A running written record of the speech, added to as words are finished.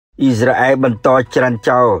អ៊ីស្រាអែលបន្តច្រាន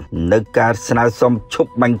ចោលនៅការស្នើសុំឈ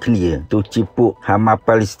ប់បាញ់គ្នាទោះជាពួកហាម៉ា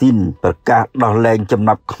ប៉ាឡេស្ទីនប្រកាសដោះលែងចំ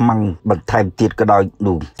ណាប់ខ្មាំងបន្ថែមទៀតក៏ដោយ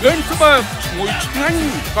នោះលេងស្បើកឈ្ងុយឆ្ងាញ់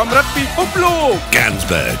កម្រិតពិភពលោក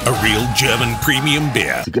Gansberg a real German premium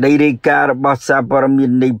beer សេចក្តីរាយការណ៍របស់សារព័ត៌មា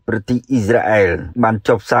ននៃប្រទេសអ៊ីស្រាអែលបាន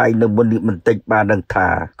ចុះផ្សាយនៅមុននេះបន្តិចបានដឹងថា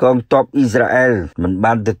កងទ័ពអ៊ីស្រាអែលមិន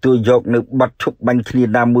បានទទួលយកនៅបទឈប់បាញ់គ្នា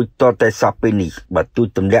ណាមួយតតែសោះពេលនេះបើទូច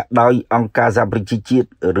ទម្លាក់ដោយអង្គការសហប្រជាជាតិ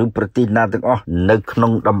ឬប្រទេសណាទាំងអស់នៅក្នុ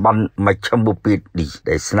ងតំបន់មជ្ឈមបូព៌ានេះ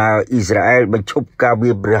ដែលស្នើអ៊ីស្រាអែលបញ្ឈប់ការ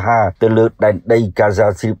វាយប្រហារទៅលើដែនដីកាហ្សា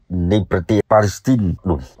ស្ទ្រីបនៃប្រទេសប៉ាឡេស្ទីន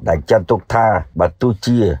នោះដែលចាត់ទុកថាបើទោះ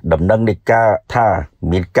ជាដំណឹងនៃការថា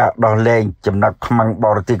មានការដោះលែងចំណាប់ខ្មាំងប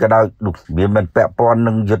រទេសក៏ដោយនោះវាមិនពាក់ព័ន្ធ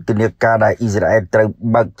នឹងយុទ្ធនាការដែលអ៊ីស្រាអែលត្រូវ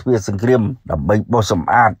បើកទ្វារសង្គ្រាមដើម្បីបោះសម្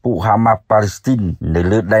អាតពួកហាម៉ាប៉ាឡេស្ទីននៅ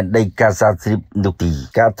លើដែនដីកាហ្សាស្ទ្រីបនោះទេ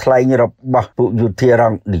ការថ្លែងរបស់ពួកយោធារ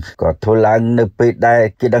ងនេះក៏ធ្វើឡើងនៅពេលដែល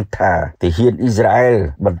គេដឹងថាទាហានអ៊ីស្រាអែល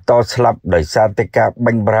បន្តស្លាប់ដោយសារតែការ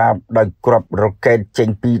បាញ់ប្រហារដោយគ្រាប់រ៉ុកែតចេញ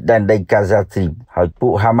ពីដែនដីកាហ្សាស្ទ្រីបហើយពួ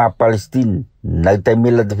កហាម៉ាប៉ាឡេស្ទីននៅតែមា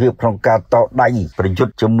នលទ្ធភាពក្នុងការតដៃប្រយុទ្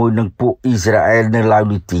ធជាមួយនឹងពួកអ៊ីស្រាអែលនៅឡើយ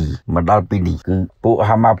នេះទេមកដល់ពេលនេះគឺពួក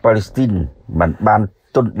ហាម៉ាប៉ាឡេស្ទីនមិនបាន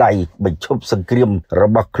ទុនដៃបញ្ឈប់សង្គ្រាមរ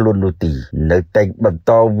បស់ខ្លួននោះទេនៅតែបន្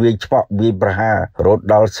តវាយឆ្មក់វាយប្រហាររហូត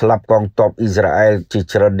ដល់ស្លាប់កងទ័ពអ៊ីស្រាអែលជា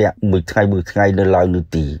ច្រើនអ្នកមួយថ្ងៃនៅឡើយនោះ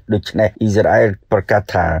ទេដូច្នេះអ៊ីស្រាអែលប្រកាស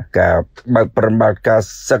ថាការបើកប្រតិបត្តិការ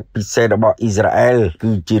សឹកពិសេសរបស់អ៊ីស្រាអែល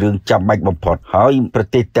គឺជារឿងចាំបាច់បំផុតហើយប្រ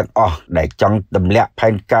ទេសទាំងអស់ដែលចង់ទម្លាក់ផែ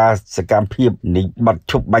នការសកម្មភាពនៃបទ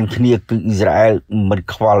ឈប់បាញ់គ្នាគឺអ៊ីស្រាអែលមិន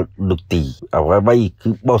ខ្វល់នោះទេអ្វីគឺ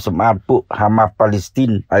បោះសម្អាតពួកហាម៉ាប៉ាឡេស្ទី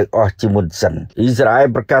នឲ្យអស់ជាមុនសិនអ៊ីស្រាអែ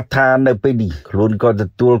លប្រកាសថានៅពេលនេះខ្លួនក៏ទ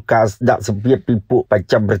ទួលការដាក់សម្ពាធពីពួកបច្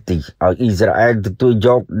ចឹមប្រទេសឲ្យអ៊ីស្រាអែលទទួលយ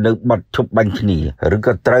កនៅបទឈប់បាញ់គ្នាឬ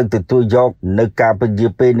ក៏ត្រូវទទួលយកនៅការពន្យា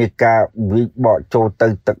ពេលនៃការវិបកចូលទៅ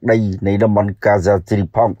ទឹកដីនៃតំបន់កាហ្សាស្ទ្រីប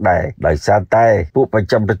ផងដែរដោយសារតែពួកបច្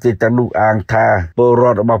ចឹមប្រទេសទាំងនោះអាងថាពលរ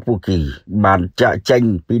ដ្ឋរបស់ពួកគេបានចាក់ចេញ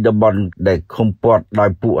ពីតំបន់ដែលឃុំព័ទ្ធដោយ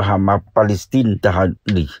ពួកហាម៉ាប៉ាឡេស្ទីនទៅហើយ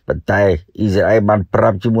នេះប៉ុន្តែអ៊ីស្រាអែលបានប្រា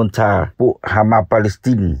ប់ជាមុនថាពួកហាម៉ាប៉ាឡេស្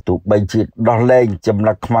ទីនទោះបីជាដោះលែងចំ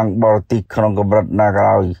ណាក់ខ្មាំងបរទេសក្នុងកម្រិតណាក៏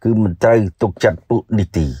ដោយគឺមិនត្រូវទុកចិត្តពួកនេះ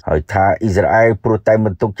ទេហើយថាអ៊ីស្រាអែលព្រោះតែមិ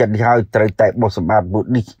នទុកចិត្តនេះហើយត្រូវតែបោះសម្អាតពួក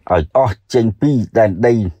នេះឲ្យអស់ចេញពីដែន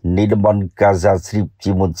ដីនៃតំបន់កាហ្សាស្ទ្រីប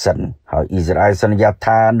ជាមុនសិនហើយអ៊ីស្រាអែលសន្យា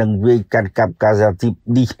ថានឹងវាយកាន់កាប់កាហ្សាស្ទ្រីប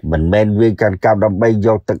នេះមិនមែនវាយកាន់កាប់ដើម្បីយ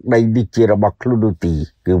កទឹកដីនេះជារបស់ខ្លួននោះទេ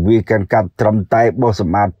គឺវាយកាន់កាប់ត្រឹមតែបោះស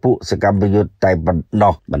ម្អាតពួកសកម្មយុទ្ធតែប៉ុណ្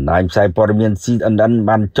ណោះបណ្ដាញផ្សាយព័ត៌មាន CNN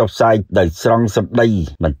បានចុះផ្សាយដោយស្រង់សម្ដី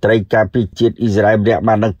មន្ត្រីការពារជាតិអ៊ីស្រាអែលម្នាក់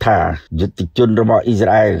បានដឹងថាយុទ្ធជនរបស់អ៊ីស្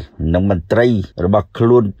រាអែលនិងមន្ត្រីរបស់ខ្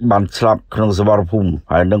លួនបានស្លាប់ក្នុងសមរភូមិ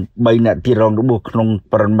ហើយនឹង3អ្នកទៀតរងរបួសក្នុង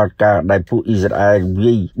ប្រតិបត្តិការដែលពួកអ៊ីស្រាអែល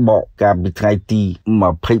វាយបកកាលពីថ្ងៃទី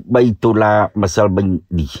23តុលាម្សិលមិញ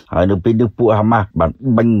នេះហើយនៅពេលនេះពួកហាម៉ាស់បាន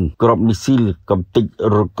បាញ់គ្រាប់មីស៊ីលកំទេច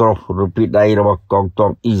រក្រោះរពីដៃរបស់កងទ័ព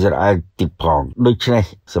អ៊ីស្រាអែលទៀតផងដូច្នេះ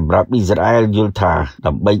សម្រាប់អ៊ីស្រាអែលយល់ថា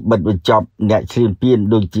ដើម្បីបិទបញ្ចប់អ្នកឈ្លានពាន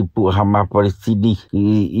ដូចជាពួកហាម៉ាស់ប៉ាឡេស្ទីននេះគឺ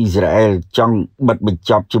អ៊ីស្រាអែលចង់បិទបញ្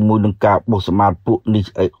ចប់ជាមួយនឹងការបោះសម្អាតពួកនេះ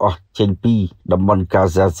ឲ្យអស់ចេញពីតំបន់កា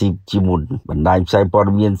ហ្សាស្ទ្រីបជាមុនបណ្ដាញផ្សាយព័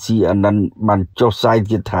ត៌មាន CNN បានចុះផ្សាយ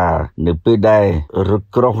ទៀតថានៅពេលដែលរ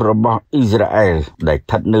ក្រោះរបស់អ៊ីស្រាអែលដែលស្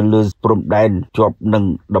ថិតនៅលើព្រំដែនជាប់នឹង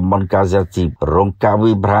តំបន់កាហ្សាស្ទ្រីបរងការ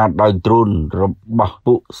វាយប្រហារដោយដ្រូនរបស់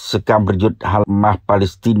ពួកសកម្មប្រយុទ្ធហាម៉ាស់ប៉ាឡេ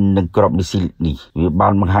ស្ទីននិងគ្រាប់មីស៊ីលនេះវាបា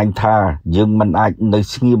នបង្ហាញថាយើងមិនអាចនៅ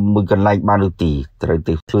ស្ងៀមមួយកន្លែងបាននោះទេត្រូវ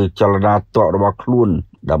តែធ្វើចលនាទ័ពរបស់ខ្លួន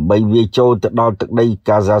ដើម្បីវាយចូលទៅដល់ទឹកដី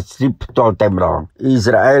កាហ្សាស្ទ្រីបផ្ទាល់តែម្ដងអ៊ី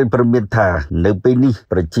ស្រាអែលព្រមានថានៅពេលនេះ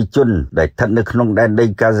ប្រជាជនដែលស្ថិតនៅក្នុងដែនដី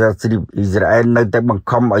កាហ្សាស្ទ្រីបអ៊ីស្រាអែលនៅតែបង្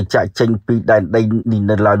ខំឲ្យចាក់ចេញពីដែនដីនេះ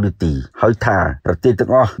នៅឡើយនោះទេហើយថាប្រទេសទាំ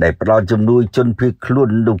ងអស់ដែលផ្ដល់ជំនួយជនភៀសខ្លួន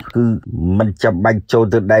នោះគឺមិនចាំបាច់ចូល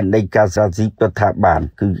ទៅដែនដីកាហ្សាស្ទ្រីបទៅថាបាន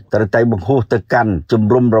គឺត្រូវតែបង្ហោះទៅកាន់ជំ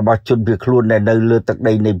រំរបស់ជនភៀសខ្លួនដែលនៅលើទឹក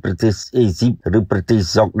ដីនៃប្រទេសអេស៊ីបឬប្រទេស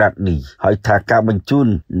ហ្សូដាននេះហើយថាការបញ្ជូន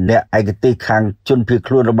អ្នកឯកទេសខាងជនភៀស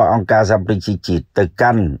ខ្លួនរបស់អង្គការសហប្រជាជាតិទៅ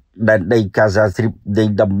កាន់ដែនដីកាហ្សាស្ទ្រីបនៃ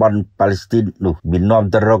តំបន់ប៉ាឡេស្ទីននោះមាននាំ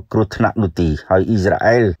ទៅរកគ្រោះថ្នាក់នោះទេហើយអ៊ីស្រា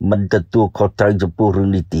អែលមិនទទួលខុសត្រូវចំពោះរឿង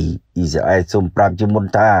នេះទេអ៊ីស្រាអែលសូមប្រាប់ជាមុន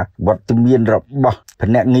ថាវត្តមានរបស់ភ្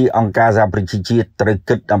នាក់ងារអង្គការសហប្រជាជាតិត្រូវ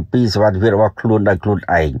គិតអំពីសុវត្ថិភាពរបស់ខ្លួនដោយខ្លួន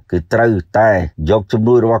ឯងគឺត្រូវតែយកជំ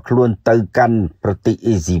នួយរបស់ខ្លួនទៅកាន់ប្រទេស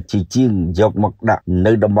អេស៊ីបជាងយកមកដាក់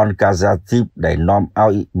នៅតំបន់កាហ្សាស្ទ្រីបដែលនាំ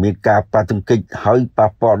ឲ្យមានការប៉ះទង្គិចហើយប៉ះ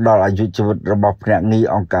ពាល់ដល់អាយុជីវិតរបស់ភ្នាក់ងារ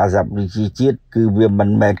អង្គការសហប្រជាជាតិគឺវាមិ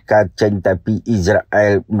នមែន កើតចេញតែពីអ៊ីស្រាអែ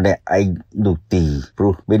លម្នាក់ឯងនោះទេព្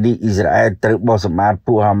រោះពេលនេះអ៊ីស្រាអែលត្រូវបោះសម្អាត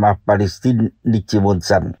ពួកហាម៉ាស់ប៉ាឡេស្ទីននេះជាមុន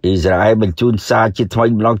សិនអ៊ីស្រាអែលបញ្ជូនសារជាថ្មី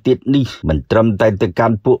ម្ដងទៀតនេះមិនត្រឹមតែទៅកា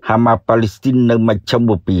ន់ពួកហាម៉ាស់ប៉ាឡេស្ទីននៅមជ្ឈម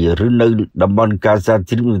បូព៌ាឬនៅតំបន់កាហ្សា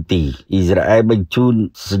ទ្រីបនោះទេអ៊ីស្រាអែលបញ្ជូន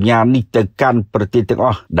សញ្ញានេះទៅកាន់ប្រទេសទាំងអ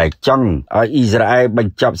ស់ដែលចង់ឲ្យអ៊ីស្រាអែលប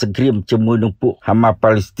ញ្ចប់សង្គ្រាមជាមួយនឹងពួកហាម៉ាស់ប៉ា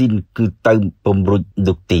ឡេស្ទីនគឺទៅពំរុញ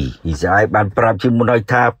នោះទេអ៊ីស្រាអែលបានប្រាប់ជាមុនហើយ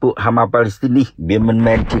ថាពួកហាម៉ាស់ប៉ាឡេស្ទីននេះវាមិន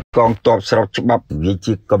មែនជាកងទ័ពស្របច្បាប់វា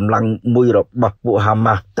ជាកម្លាំងមួយរបស់ពួកហា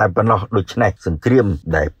ម៉ាស់តែប៉ុណ្ណោះដូច្នេះសង្គ្រាម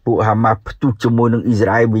ដែលពួកហាម៉ាស់ផ្ទុះជាមួយនឹងអ៊ីស្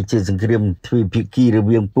រាអែលវាជាសង្គ្រាមទ្វេភាគីរ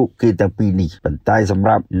វាងពួកគេទាំងពីរនេះប៉ុន្តែសម្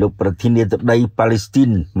រាប់លោកប្រធានាធិបតីប៉ាឡេស្ទីន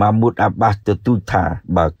ម៉ាមូតអាបាសទទូចថា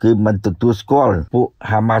បើគេមិនទទួលស្គាល់ពួក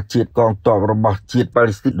ហាម៉ាស់ជាតិកងទ័ពរបស់ជាតិប៉ា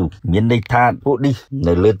ឡេស្ទីននោះមានន័យថាពួកនេះ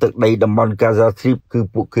នៅលើទឹកដីតំបន់កាហ្សាទ្រីបគឺ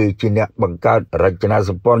ពួកគេជាអ្នកបង្កើតរចនា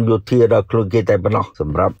សម្ព័ន្ធយោធាដល់ខ្លួនគេតែប៉ុណ្ណោះស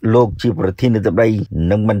ម្រាប់លោកជាប្រធានាធិបតី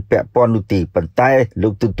នឹងមិនពាក់ព័ន្ធនោះទេប៉ុន្តែលោ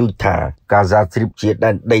កទទូចថាកាហ្សាទ្រីបជា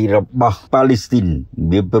ដែនដីរបស់ប៉ាឡេស្ទីន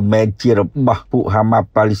វាមិនមែនជារបស់ពួកហាម៉ាស់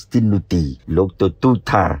ប៉ាឡេស្ទីននោះទេលោកទទូច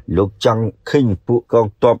ថាលោកចង់ឃើញពួកកង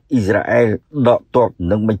ទ័ពអ៊ីស្រាអែលដកទ័ព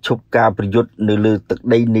និងបញ្ឈប់ការប្រយុទ្ធនៅលើទឹក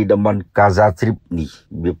ដីនៃតំបន់កាហ្សាទ្រីបនេះ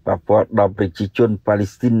វាប៉ះពាល់ដល់ប្រជាជនប៉ាឡេ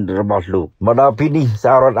ស្ទីនរបស់លោកមកដល់ពេលនេះស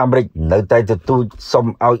ហរដ្ឋអាមេរិកនៅតែទទូចសុំ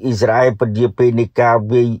ឲ្យអ៊ីស្រាអែលពន្យាពេលនៃការ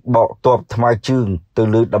វាយបកទ័ពថ្មើរជើងទៅ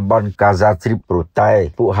លើតំបន់កាហ្សាទ្រីបព្រោះតែ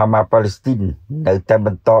ពួកហាម៉ាស់ប៉ាឡេស្ទីននៅតែប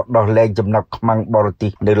ន្តដោះលែងចំណាប់ខ្មាំងបរទេ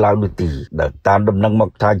សនៅឡើយនោះទេដែលតាមដំណឹងមក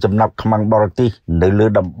ថាចំណាប់ខ្មាំងបរទេសនៅលើ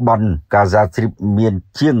តំបន់កាហ្សាទ្រីបមាន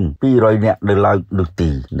ជាង200នាក់នៅឡើយនោះទេ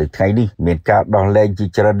នៅថ្ងៃនេះមានការដោះលែងជា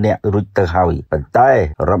ច្រើនអ្នករួចទៅហើយប៉ុន្តែរ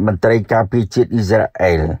ដ្ឋមន្ត្រីការពារជាតិអ៊ីស្រា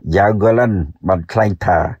អែលយ៉ាវហ្គាឡាន់បានថ្លែង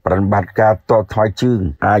ថាប្រតិបត្តិការតបថ្វាយជើង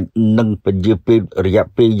អាចនឹងពន្យាពេលរយៈ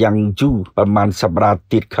ពេលយ៉ាងយូរប្រមាណសប្តាហ៍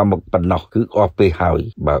ទៀតខាងមុខប៉ុណ្ណោះគឺអស់ពេលហើយ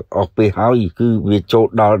បើអស់ពេលហើយគឺវាចូល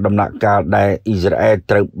ដល់ដំណាក់កាលដែលអ៊ីស្រាអែល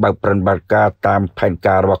ត្រូវបើកប្រតិបត្តិការតាមផែន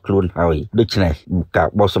ការរបស់ខ្លួនហើយដូច្នេះការ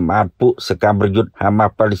បោះសម្អាតពួកសកម្មប្រយុទ្ធហាម៉ា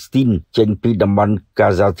ស់ប៉ាឡេស្ទីនចេញពីតំបន់កា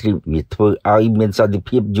ហ្សាទ្រីបវាធ្វើឲ្យមានសន្តិ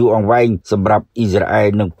ភាពយូរអង្វែងសម្រាប់អ៊ីស្រាអែល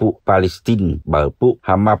និងពួកប៉ាឡេស្ទីនបើពួក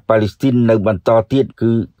ហាម៉ាស់ប៉ាឡេស្ទីននៅបន្តទៀត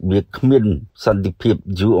គឺវាគ្មានសន្តិភាព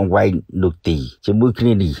យូរអង្វែងនោះទេជាមួយគ្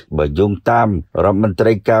នានេះបើយោងតាមរដ្ឋមន្ត្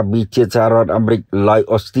រីការពារជាតិសហរដ្ឋអាមេរិក Lloyd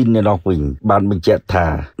Austin នៅនោះវិញបានបញ្ជាក់ថា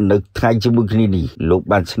នៅថ្ងៃជាមួយគ្នានេះលោក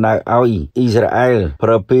បានស្នើឲ្យអ៊ីស្រាអែលប្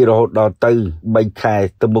រើពេលរហូតដល់ទៅ3ខែ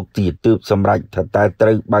ទៅមុខទៀតទើបសម្រេចថាតើត្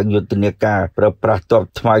រូវបើកយុទ្ធនាការប្រើប្រាស់ទ័ព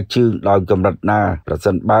ថ្មើរជើងដោយកម្រិតណាប្រ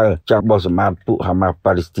សិនបើចង់បោះសម្អាតពួកហាម៉ាស់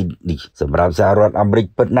ប៉ាឡេស្ទីននេះសម្រាប់សហរដ្ឋអាមេរិក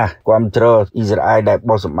ពិតណាស់គាំទ្រអ៊ីស្រាអែលដែល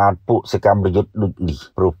បោះសម្អាតពួកសកម្មប្រយុទ្ធដូចនេះ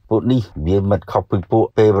ព្រោះពួកនេះវាមិនខុសពីពួក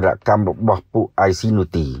ពេវរកម្មរបស់ពួក IC នោះ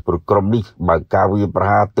ទេព្រោះក្រុមនេះបើកការវាយប្រ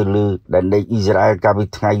ហារទៅលើដែនដីអ៊ីស្រាអែលកាលពី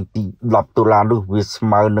ថ្ងៃទី10តុលានោះវាស្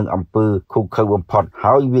មើនឹងអំពើឃោរឃៅបំផុត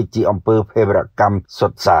ហើយវាជាអំពើភេរវកម្មសុ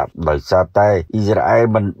ទ្ធសាធដោយសារតែអ៊ីស្រាអែល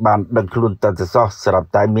មិនបានដឹងខ្លួនតែសោះស្រាប់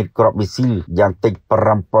តែមានគ្រាប់មីស៊ីលយ៉ាងតិច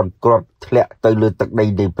 5,000 គ្រាប់ធ្លាក់ទៅលើទឹកដី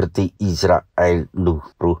នៃប្រទេសអ៊ីស្រាអែលនោះ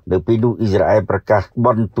ព្រោះនៅពេលនោះអ៊ីស្រាអែលប្រកាសប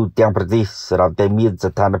ន់ទូទាំងប្រទេសស្រាប់តែមាន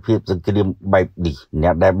ស្ថានភាពសង្គ្រាមបែបនេះអ្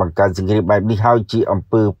នកដែលបង្កើតសង្គ្រាមបែបនេះហើយជាអំ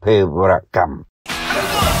ពើភេរវកម្ម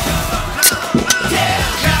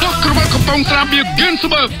កំប៉ុងស្រាបៀរ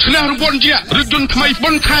Ginsberg ឈ្នះរង្វាន់យក្សរថយន្តថ្មីប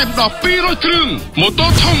ន្ថែមដល់200គ្រឿងម៉ូតូ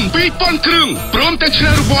ធំ 2000 គ្រឿងព្រមទាំងឈ្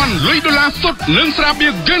នះរង្វាន់លុយដុល្លារសុទ្ធនិងស្រាបៀ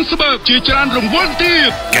រ Ginsberg ជាច្រើនរង្វាន់ទៀ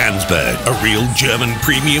ត Ginsberg, a real German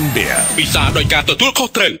premium beer. ពិសាដោយការទទួលខុស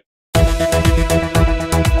ត្រូវ